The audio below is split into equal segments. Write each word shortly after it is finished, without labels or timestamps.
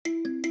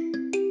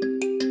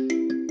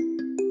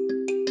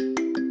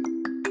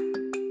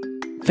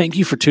Thank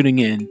you for tuning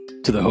in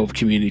to the Hope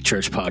Community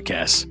Church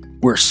podcast.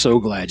 We're so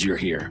glad you're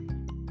here.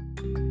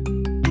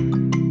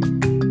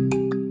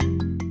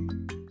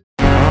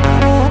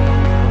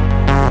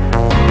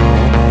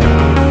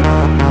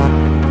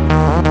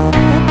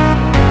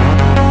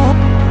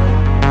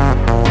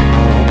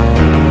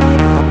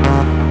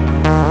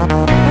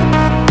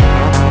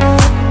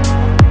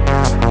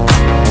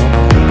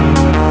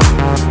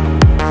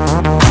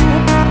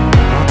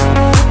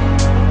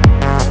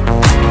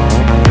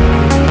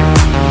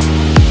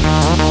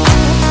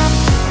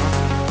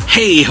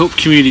 Hey, Hope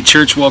Community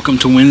Church, welcome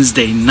to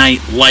Wednesday Night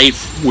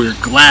Life. We're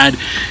glad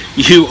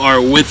you are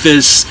with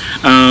us.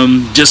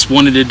 Just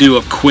wanted to do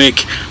a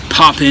quick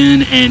pop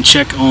in and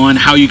check on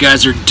how you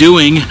guys are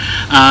doing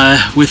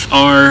with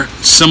our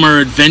summer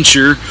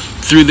adventure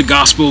through the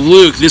Gospel of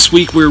Luke. This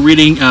week we're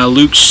reading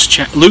Luke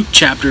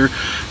chapter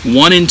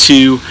 1 and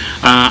 2.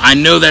 I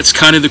know that's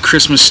kind of the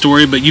Christmas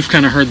story, but you've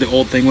kind of heard the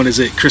old thing. What is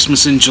it?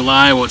 Christmas in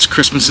July? Well, it's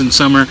Christmas in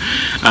summer.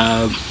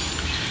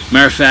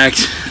 Matter of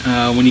fact,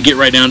 when you get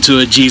right down to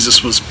it,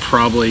 Jesus was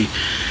probably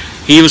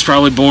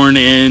born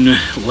in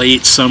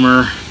late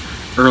summer,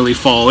 early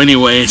fall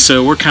anyway,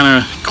 so we're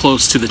kind of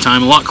close to the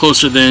time, a lot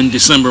closer than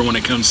December when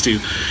it comes to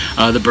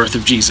the birth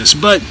of Jesus.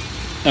 But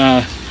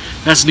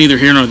that's neither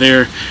here nor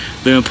there.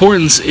 The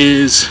importance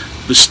is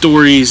the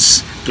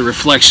stories, the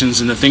reflections,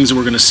 and the things that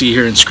we're going to see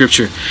here in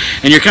Scripture.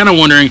 And you're kind of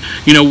wondering,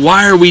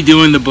 why are we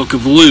doing the book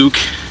of Luke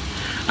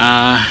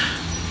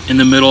in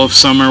the middle of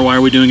summer? Why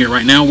are we doing it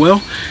right now?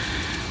 Well,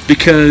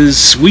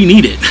 because we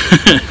need it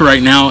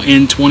right now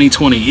in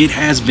 2020. It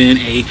has been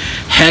a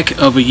heck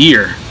of a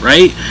year,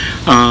 right?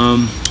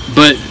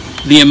 But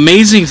the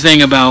amazing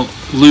thing about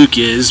Luke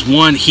is,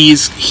 one, he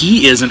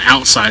is an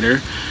outsider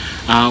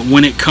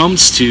when it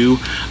comes to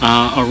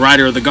a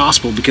writer of the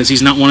gospel, because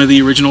he's not one of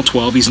the original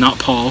 12. He's not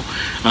Paul.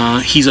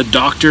 He's a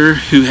doctor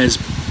who has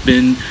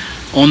been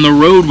on the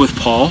road with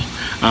Paul,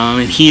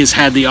 and he has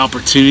had the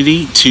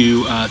opportunity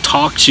to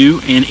talk to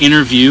and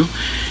interview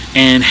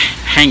and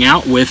hang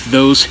out with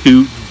those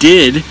who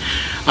did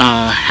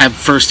have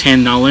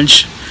firsthand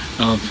knowledge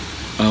of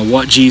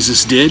what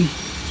Jesus did,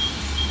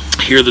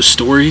 hear the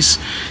stories.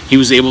 He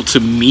was able to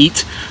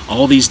meet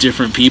all these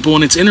different people,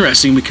 and it's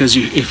interesting because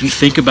if you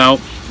think about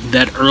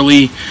that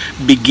early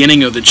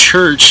beginning of the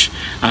church,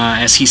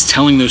 as he's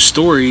telling those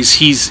stories,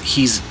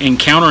 he's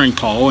encountering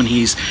Paul, and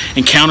he's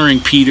encountering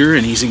Peter,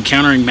 and he's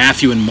encountering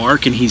Matthew and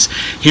Mark, and he's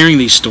hearing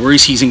these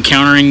stories. He's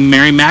encountering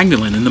Mary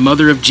Magdalene and the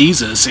mother of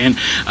Jesus, and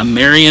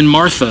Mary and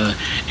Martha,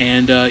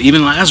 and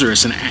even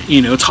Lazarus,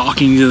 and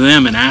talking to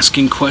them and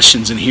asking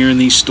questions and hearing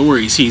these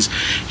stories.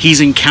 He's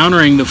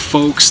encountering the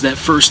folks that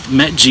first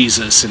met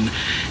Jesus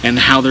and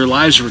how their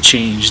lives were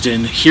changed,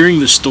 and hearing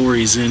the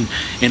stories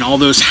in all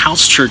those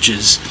house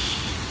churches.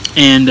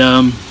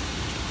 And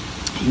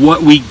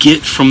what we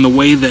get from the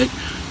way that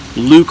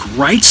Luke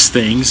writes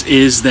things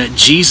is that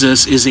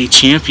Jesus is a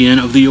champion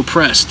of the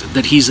oppressed,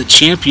 that he's a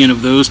champion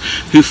of those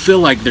who feel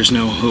like there's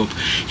no hope.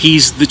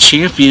 He's the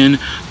champion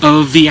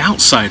of the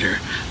outsider,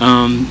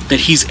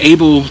 that he's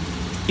able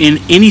in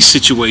any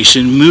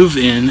situation move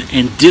in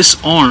and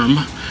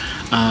disarm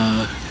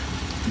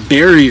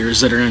barriers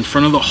that are in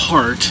front of the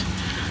heart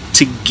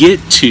to get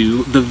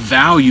to the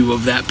value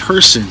of that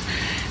person.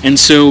 And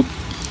so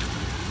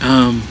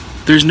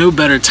there's no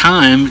better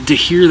time to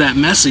hear that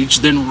message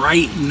than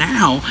right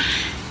now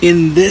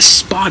in this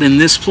spot, in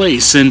this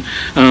place. And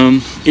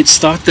it's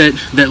thought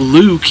that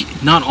Luke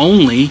not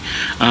only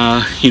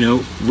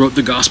wrote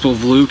the Gospel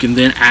of Luke and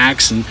then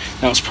Acts, and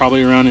that was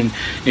probably around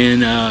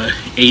in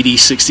AD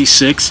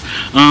 66,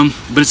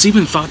 but it's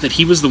even thought that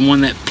he was the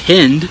one that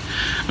penned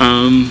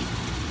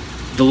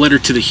the letter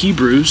to the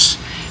Hebrews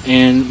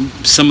and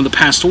some of the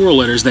pastoral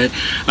letters that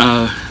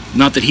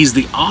not that he's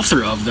the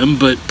author of them,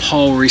 but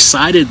Paul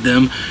recited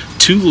them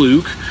to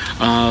Luke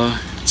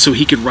so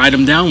he could write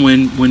them down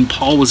when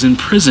Paul was in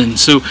prison.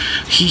 So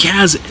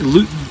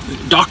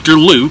Dr.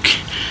 Luke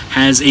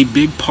has a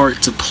big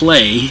part to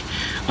play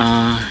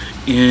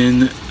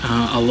in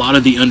a lot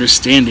of the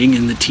understanding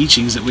and the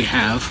teachings that we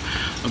have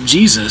of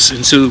Jesus.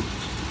 And so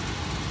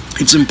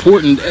it's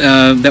important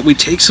that we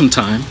take some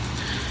time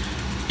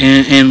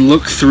and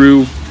look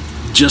through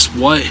just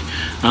what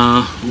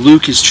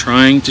Luke is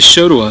trying to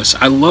show to us.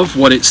 I love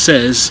what it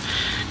says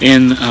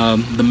in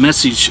the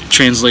Message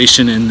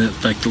translation and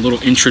the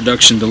little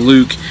introduction to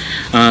Luke.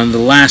 The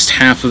last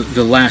half of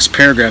the last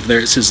paragraph there,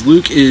 it says,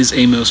 Luke is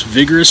a most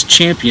vigorous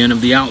champion of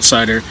the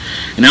outsider,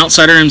 an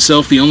outsider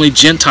himself, the only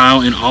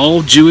Gentile in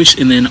all Jewish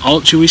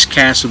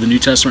cast of the New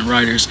Testament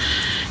writers.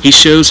 He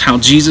shows how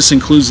Jesus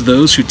includes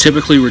those who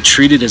typically were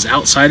treated as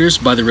outsiders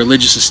by the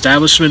religious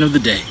establishment of the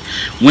day: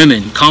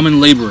 women,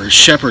 common laborers,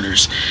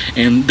 shepherders,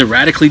 and the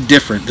radically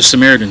different, the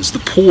Samaritans, the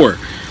poor.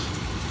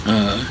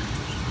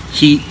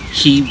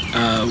 He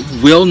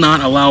will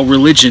not allow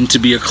religion to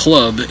be a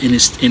club in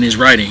his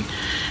writing.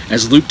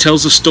 As Luke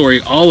tells the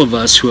story, all of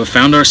us who have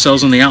found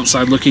ourselves on the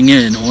outside looking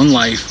in on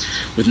life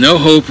with no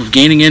hope of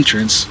gaining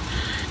entrance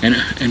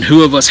And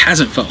who of us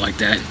hasn't felt like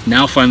that?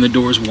 Now find the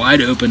doors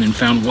wide open and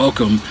found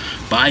welcome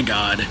by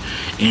God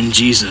in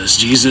Jesus.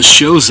 Jesus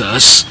shows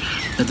us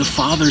that the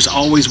Father's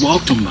always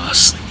welcomed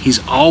us.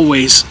 He's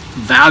always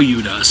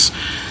valued us.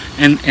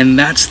 And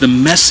that's the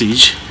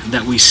message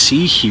that we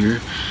see here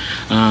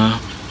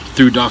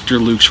through Dr.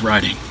 Luke's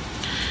writing.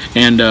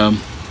 And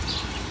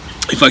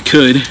if I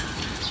could,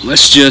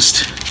 let's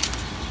just,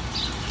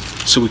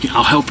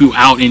 I'll help you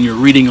out in your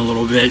reading a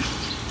little bit.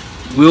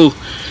 We'll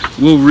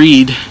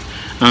read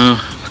a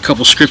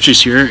couple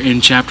scriptures here in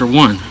chapter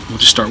 1. We'll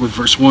just start with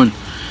verse 1.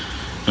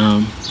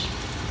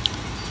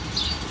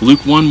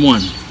 Luke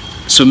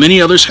 1:1. So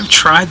many others have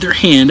tried their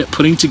hand at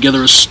putting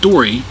together a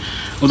story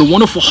of the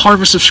wonderful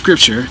harvest of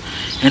Scripture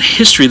and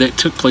history that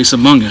took place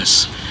among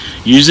us,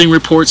 using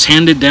reports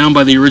handed down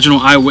by the original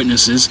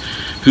eyewitnesses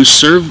who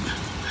served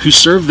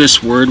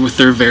this word with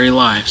their very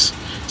lives.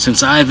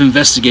 Since I have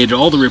investigated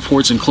all the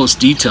reports in close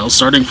detail,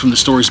 starting from the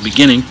story's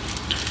beginning,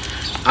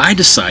 I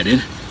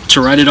decided to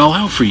write it all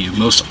out for you,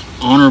 most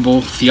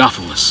honorable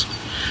Theophilus,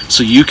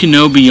 so you can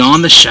know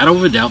beyond the shadow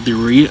of a doubt the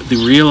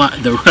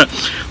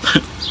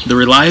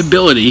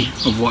reliability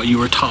of what you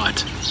were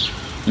taught.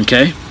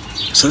 Okay?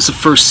 So that's the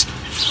first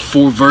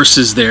 4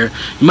 verses there.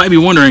 You might be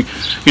wondering,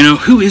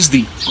 who is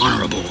the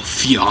Honorable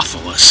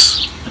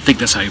Theophilus? I think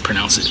that's how you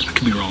pronounce it. I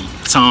could be wrong.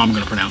 That's how I'm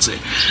going to pronounce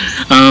it.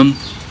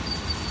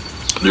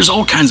 There's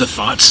all kinds of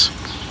thoughts.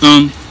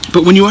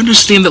 But when you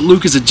understand that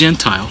Luke is a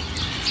Gentile,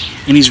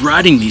 and he's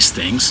writing these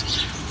things,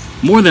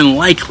 more than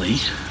likely,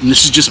 and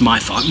this is just my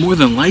thought, more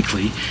than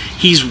likely,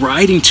 he's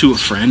writing to a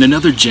friend,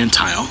 another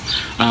Gentile,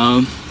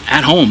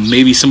 at home.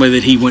 Maybe somebody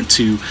that he went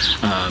to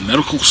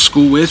medical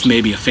school with,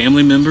 maybe a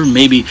family member,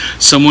 maybe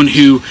someone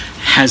who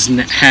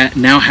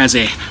now has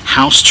a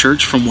house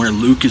church from where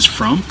Luke is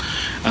from.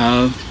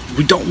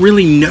 We don't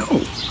really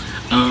know.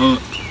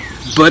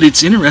 But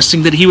it's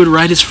interesting that he would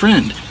write his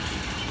friend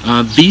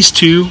these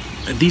two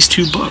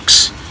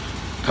books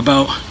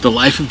about the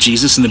life of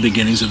Jesus and the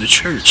beginnings of the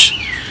church.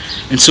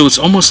 And so it's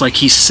almost like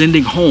he's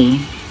sending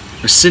home,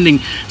 or sending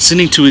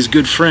to his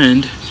good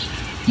friend,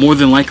 more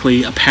than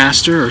likely a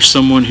pastor or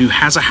someone who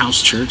has a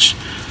house church,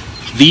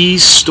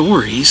 these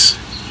stories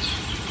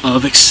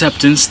of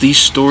acceptance, these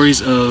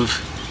stories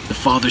of the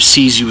Father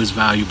sees you as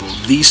valuable.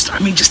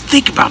 Just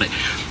think about it.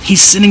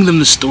 He's sending them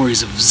the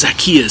stories of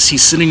Zacchaeus.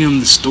 He's sending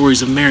them the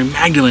stories of Mary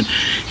Magdalene.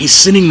 He's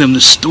sending them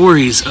the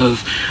stories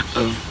of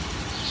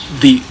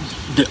the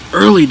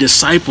early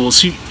disciples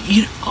who,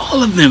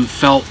 all of them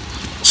felt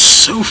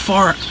so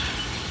far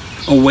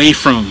away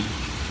from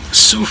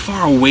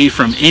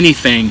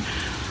anything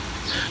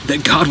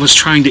that God was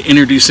trying to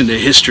introduce into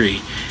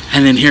history.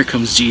 And then here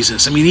comes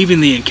Jesus.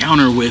 Even the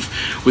encounter with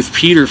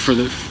Peter for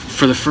the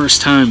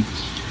first time,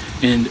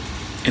 and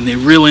they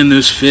reel in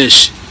those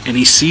fish, and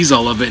he sees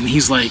all of it, and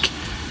he's like,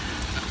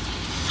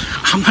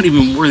 I'm not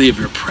even worthy of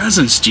your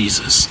presence,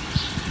 Jesus.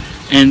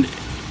 And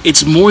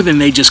it's more than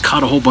they just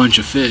caught a whole bunch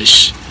of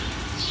fish.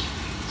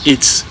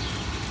 It's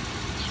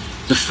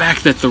the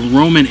fact that the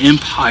Roman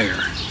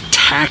Empire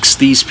taxed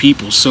these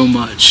people so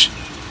much,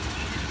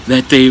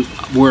 that they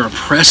were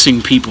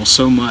oppressing people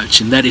so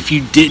much, and that if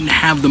you didn't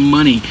have the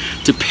money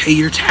to pay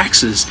your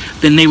taxes,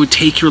 then they would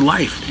take your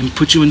life and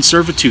put you in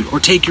servitude, or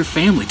take your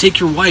family, take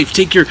your wife,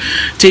 take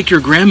your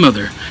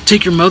grandmother,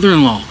 take your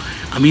mother-in-law.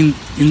 And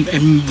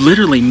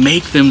literally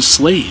make them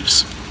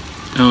slaves.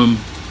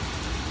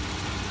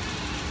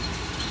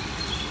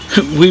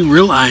 We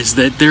realize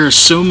that there are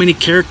so many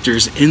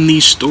characters in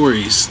these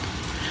stories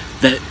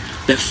that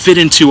fit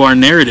into our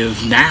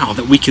narrative now,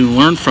 that we can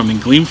learn from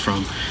and glean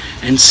from,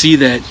 and see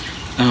that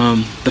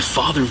the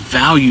Father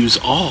values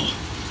all,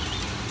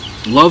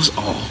 loves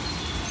all.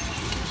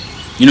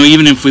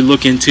 Even if we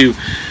look into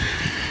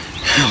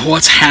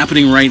what's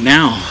happening right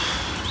now,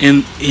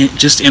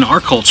 just in our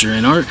culture,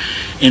 in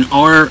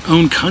our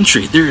own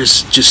country,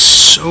 there's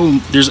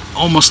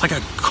almost like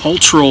a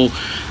cultural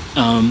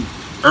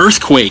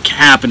earthquake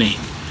happening,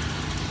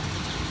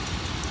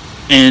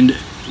 and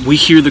we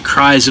hear the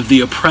cries of the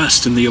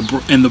oppressed and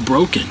the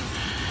broken,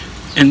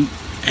 and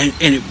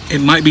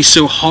it might be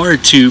so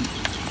hard to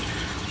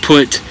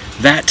put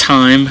that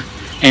time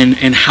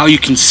and how you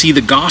can see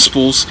the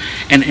Gospels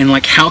and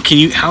like how can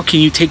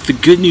you take the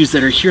good news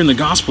that are here in the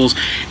Gospels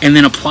and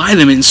then apply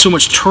them in so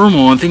much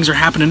turmoil and things are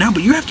happening now.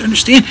 But you have to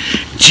understand,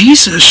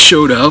 Jesus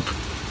showed up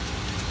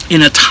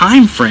in a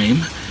time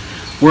frame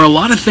where a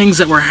lot of things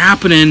that were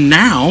happening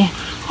now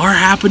are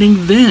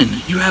happening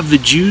then. You have the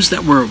Jews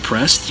that were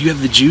oppressed. You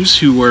have the Jews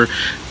who were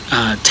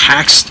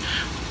taxed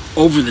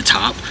over the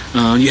top.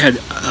 You had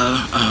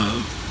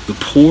the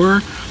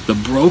poor, the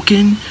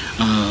broken,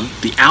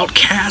 the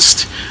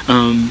outcast.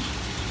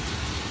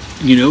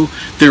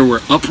 There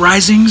were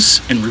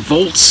uprisings and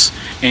revolts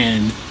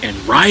and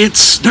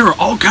riots. There are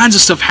all kinds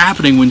of stuff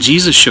happening when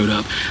Jesus showed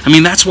up. I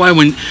mean, that's why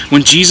when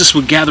Jesus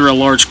would gather a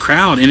large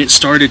crowd and it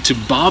started to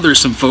bother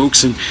some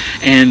folks,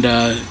 and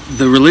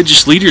the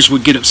religious leaders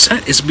would get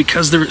upset, is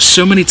because there were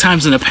so many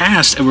times in the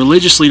past a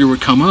religious leader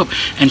would come up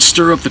and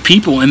stir up the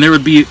people, and there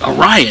would be a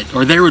riot,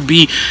 or there would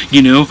be,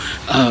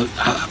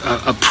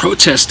 a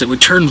protest that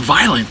would turn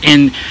violent,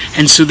 and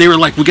so they were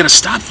like, we got to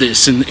stop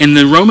this, and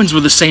the Romans were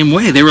the same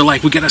way. They were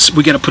like, we got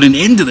to put an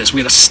end to this.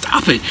 We got to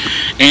stop it.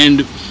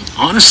 And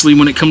honestly,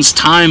 when it comes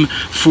time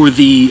for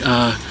the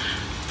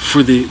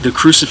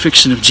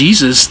crucifixion of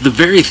Jesus,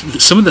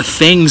 some of the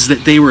things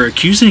that they were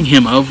accusing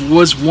him of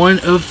was one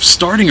of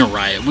starting a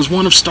riot, was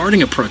one of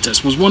starting a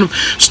protest, was one of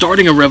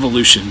starting a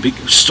revolution,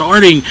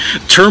 starting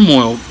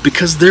turmoil,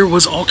 because there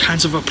was all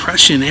kinds of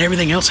oppression and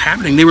everything else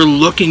happening. They were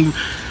looking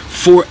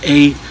for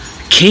a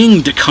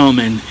king to come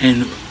and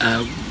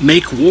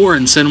make war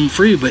and set them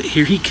free, but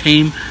here he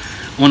came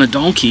on a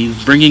donkey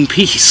bringing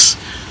peace.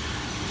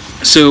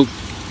 So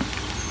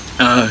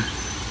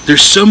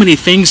there's so many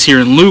things here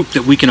in Luke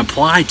that we can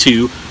apply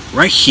to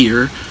right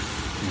here,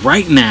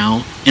 right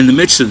now, in the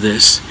midst of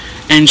this,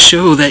 and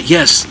show that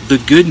yes, the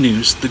good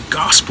news, the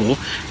gospel,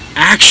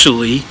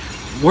 actually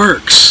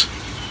works.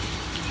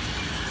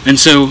 And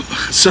so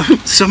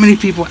many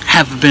people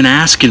have been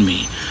asking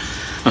me.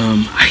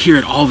 I hear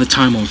it all the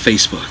time on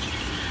Facebook,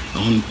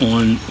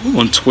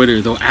 on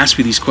Twitter. They'll ask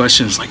me these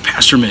questions like,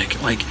 Pastor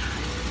Mick, like,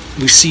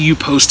 we see you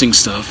posting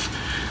stuff.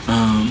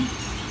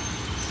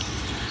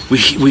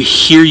 We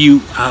hear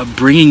you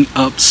bringing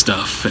up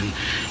stuff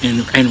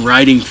and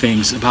writing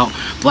things about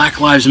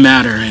Black Lives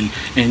Matter,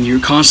 and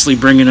you're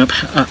constantly bringing up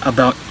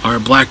about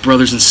our black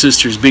brothers and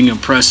sisters being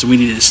oppressed, and we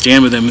need to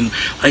stand with them. And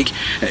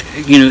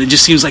it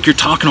just seems like you're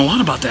talking a lot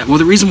about that. Well,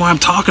 the reason why I'm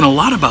talking a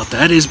lot about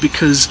that is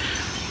because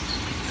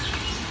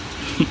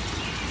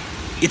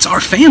it's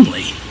our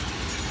family.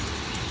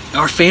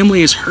 Our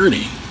family is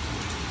hurting.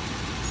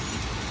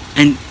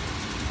 And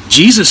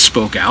Jesus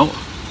spoke out.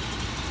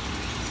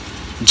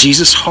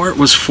 Jesus' heart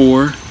was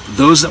for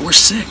those that were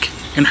sick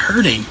and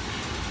hurting.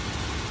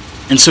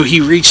 And so he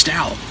reached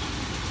out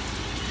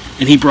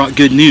and he brought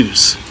good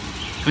news.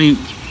 I mean,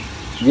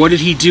 what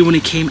did he do when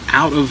he came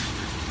out of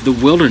the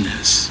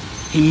wilderness?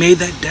 He made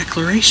that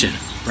declaration,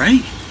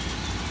 right?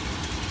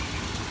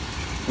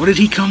 What did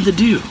he come to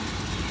do?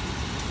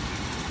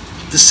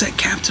 To set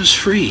captives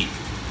free,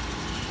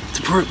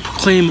 to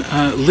proclaim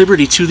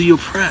liberty to the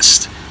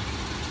oppressed,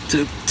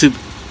 to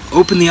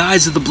open the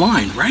eyes of the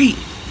blind, right?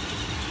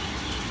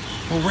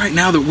 Well, right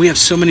now that we have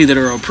so many that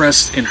are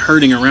oppressed and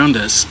hurting around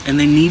us, and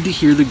they need to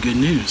hear the good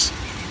news.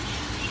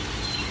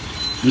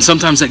 And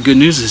sometimes that good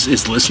news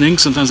is listening.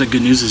 Sometimes that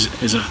good news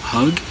is a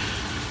hug.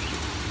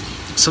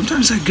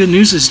 Sometimes that good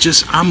news is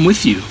just, I'm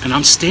with you and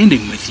I'm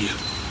standing with you.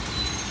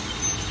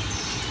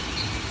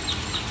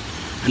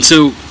 And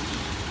so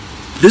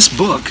this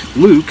book,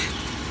 Luke,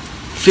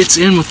 fits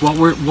in with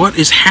what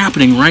is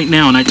happening right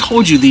now. And I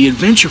told you the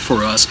adventure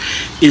for us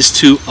is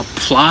to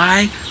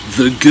apply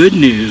the good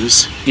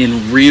news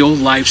in real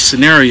life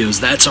scenarios.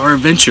 That's our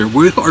adventure.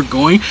 We are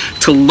going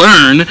to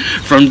learn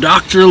from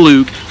Dr.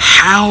 Luke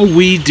how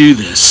we do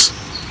this.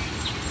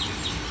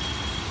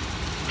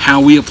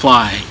 How we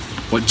apply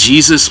what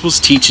Jesus was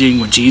teaching,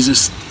 what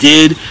Jesus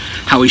did,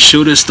 how he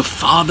showed us the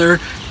Father,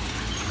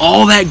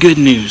 all that good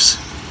news,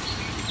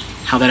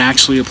 how that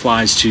actually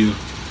applies to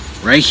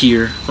right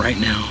here, right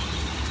now,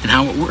 and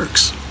how it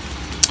works.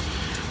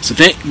 So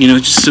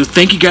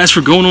thank you guys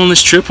for going on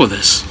this trip with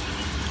us.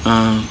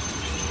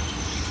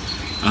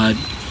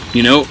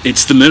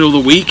 It's the middle of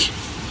the week.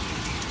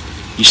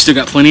 You still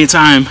got plenty of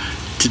time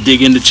to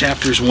dig into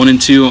chapters 1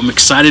 and 2. I'm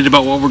excited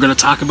about what we're going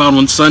to talk about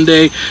on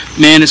Sunday.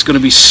 Man, it's going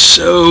to be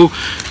so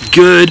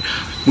good.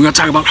 We're going to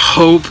talk about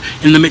hope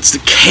in the midst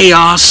of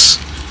chaos.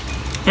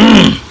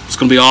 It's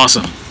going to be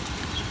awesome.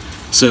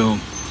 So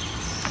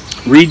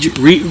read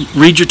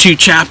your 2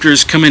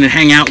 chapters. Come in and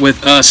hang out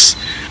with us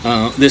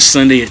this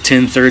Sunday at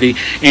 10:30.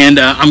 And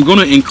I'm going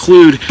to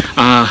include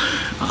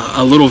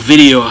a little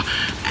video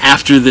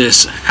after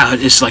this.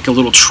 It's like a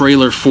little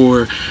trailer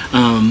for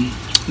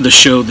the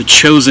show The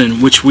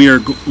Chosen, which we are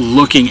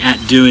looking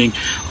at doing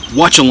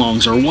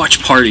watch-alongs or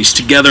watch parties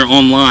together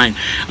online.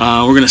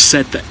 We're going to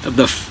set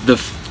the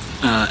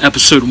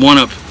episode 1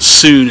 up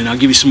soon, and I'll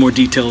give you some more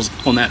details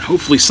on that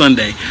hopefully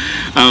Sunday.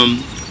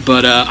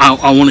 But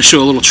I want to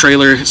show a little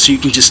trailer so you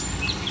can just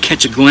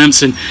catch a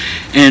glimpse, and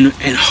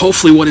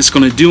hopefully what it's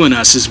going to do in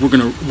us is we're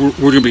going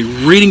to be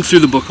reading through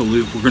the book of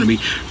Luke. We're going to be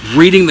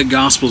reading the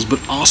Gospels,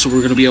 but also we're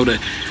going to be able to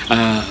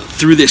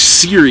through this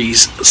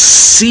series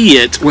see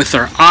it with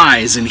our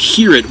eyes and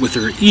hear it with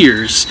our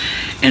ears,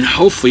 and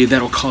hopefully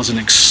that'll cause an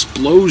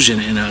explosion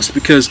in us,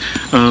 because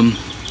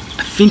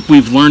I think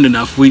we've learned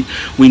enough. We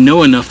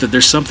know enough that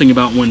there's something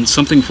about when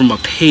something from a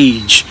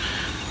page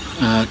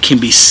can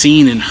be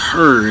seen and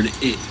heard,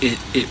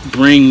 it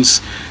brings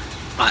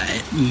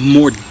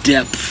more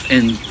depth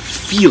and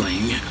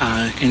feeling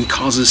and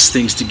causes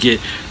things to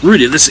get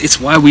rooted. It's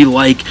why we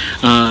like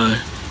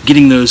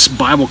getting those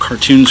Bible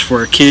cartoons for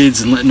our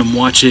kids and letting them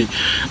watch it,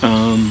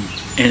 and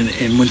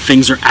and when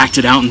things are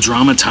acted out and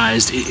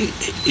dramatized,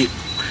 it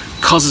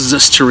causes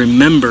us to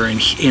remember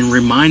and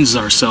reminds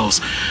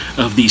ourselves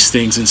of these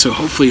things. And so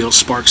hopefully it'll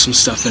spark some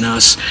stuff in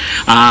us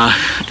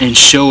and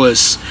show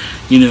us,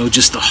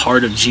 just the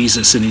heart of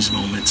Jesus in these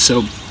moments.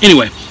 So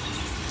anyway,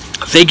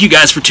 thank you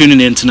guys for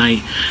tuning in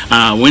tonight.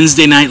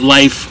 Wednesday Night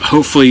Life.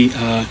 Hopefully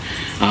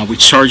we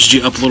charged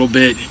you up a little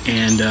bit,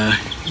 and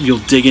you'll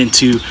dig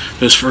into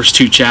those first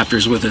 2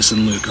 chapters with us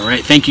in Luke. All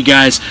right, thank you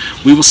guys.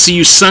 We will see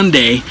you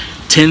Sunday,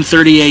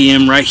 10:30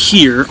 a.m. right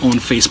here on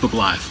Facebook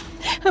Live.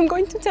 I'm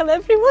going to tell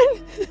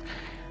everyone.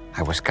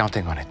 I was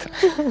counting on it.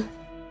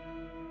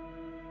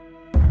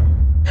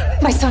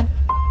 My son,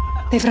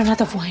 they've run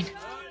out of wine.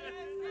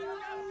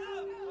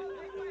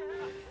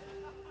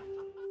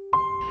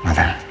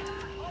 Mother,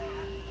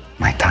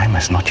 my time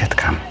has not yet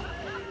come.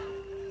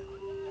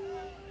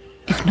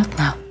 If not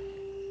now,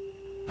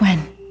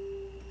 when?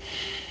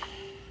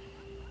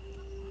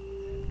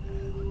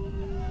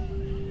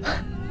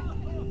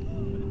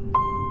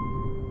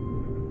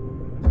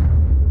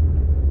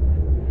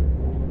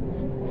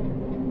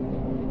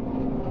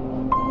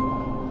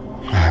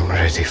 I'm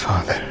ready,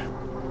 Father.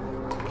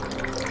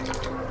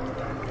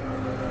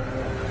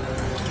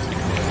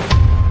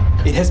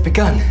 It has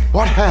begun.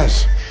 What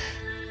has?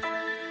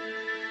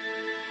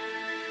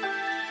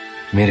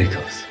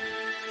 Miracles.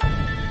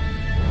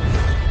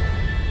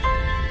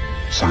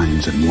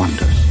 Signs and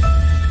wonders.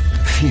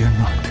 Fear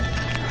not,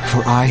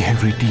 for I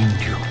have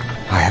redeemed you.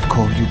 I have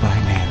called you by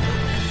name.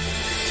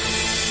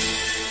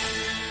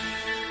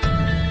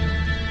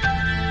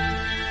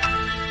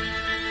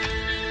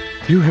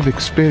 You have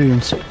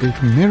experienced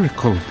a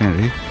miracle,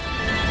 Mary.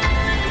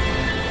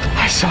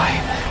 I saw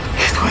him.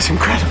 It was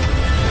incredible.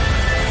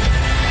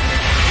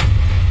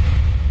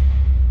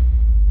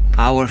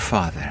 Our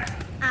Father,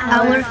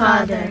 Our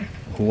Father,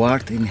 who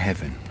art in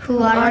heaven,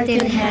 who art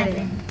in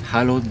heaven,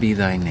 hallowed be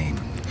thy name.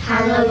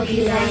 hallowed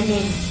be thy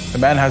name. The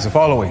man has a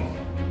following.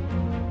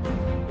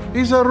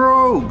 He's a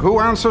rogue who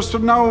answers to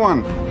no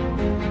one.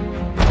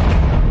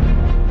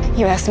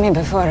 You asked me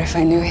before if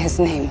I knew his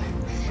name.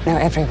 Now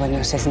everyone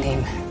knows his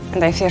name,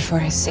 and I fear for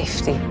his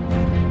safety.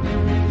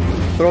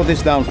 Throw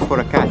this down for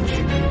a catch.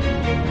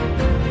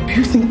 Do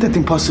you think that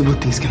impossible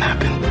things can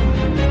happen?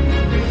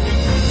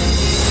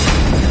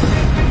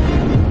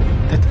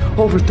 That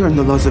overturn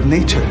the laws of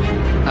nature?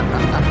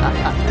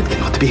 That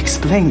cannot be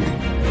explained.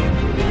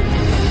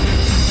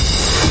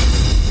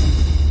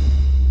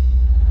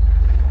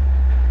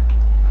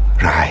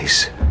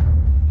 Rise.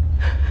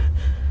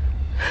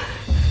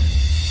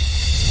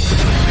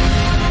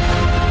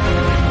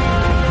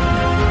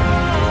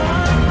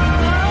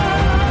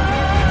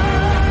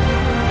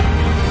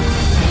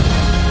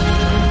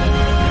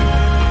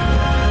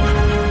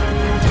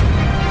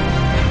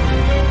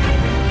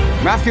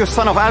 Matthew,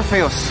 son of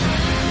Alphaeus.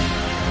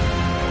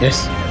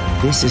 Yes.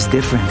 This is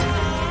different.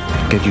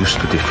 Get used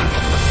to different.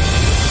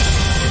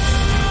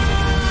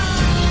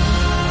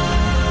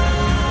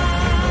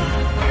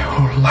 My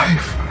whole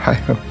life I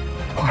have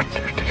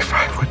wondered if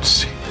I would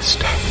see this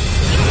day.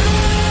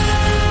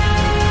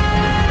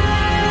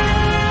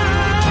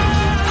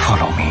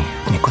 Follow me,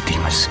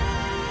 Nicodemus,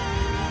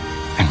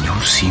 and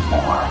you'll see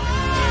more.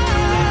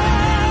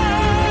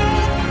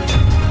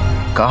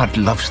 God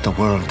loves the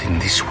world in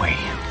this way,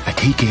 that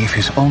he gave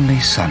his only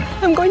son.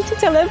 I'm going to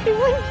tell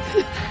everyone.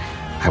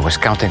 I was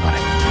counting on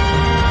it.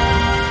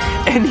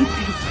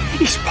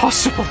 Anything is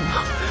possible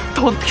now.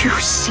 Don't you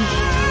see?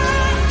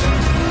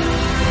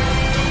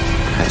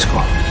 Let's go.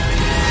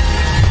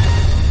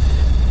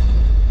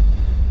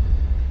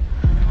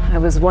 I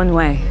was one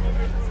way,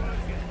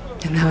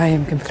 and now I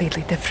am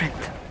completely different.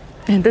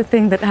 And the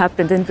thing that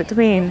happened in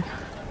between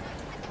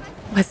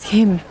was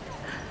him.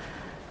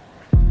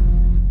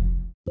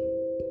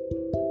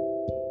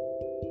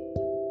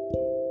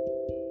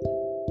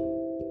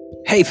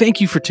 Hey,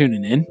 thank you for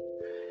tuning in.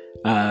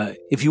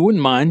 If you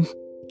wouldn't mind,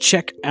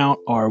 check out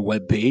our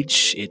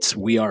webpage. It's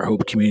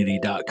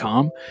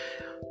wearehopecommunity.com.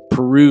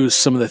 Peruse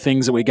some of the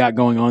things that we got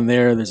going on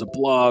there. There's a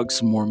blog,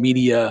 some more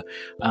media.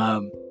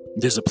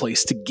 There's a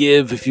place to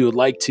give if you would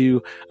like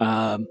to.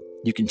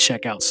 You can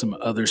check out some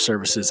other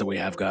services that we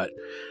have got.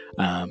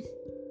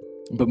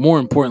 But more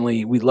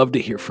importantly, we'd love to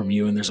hear from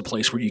you. And there's a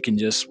place where you can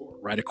just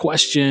write a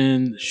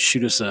question,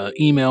 shoot us an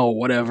email,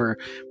 whatever.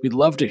 We'd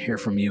love to hear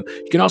from you.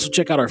 You can also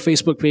check out our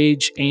Facebook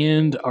page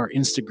and our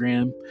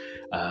Instagram.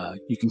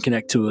 You can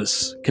connect with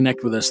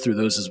us through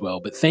those as well.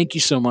 But thank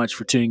you so much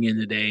for tuning in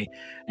today.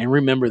 And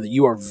remember that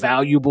you are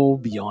valuable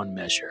beyond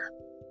measure.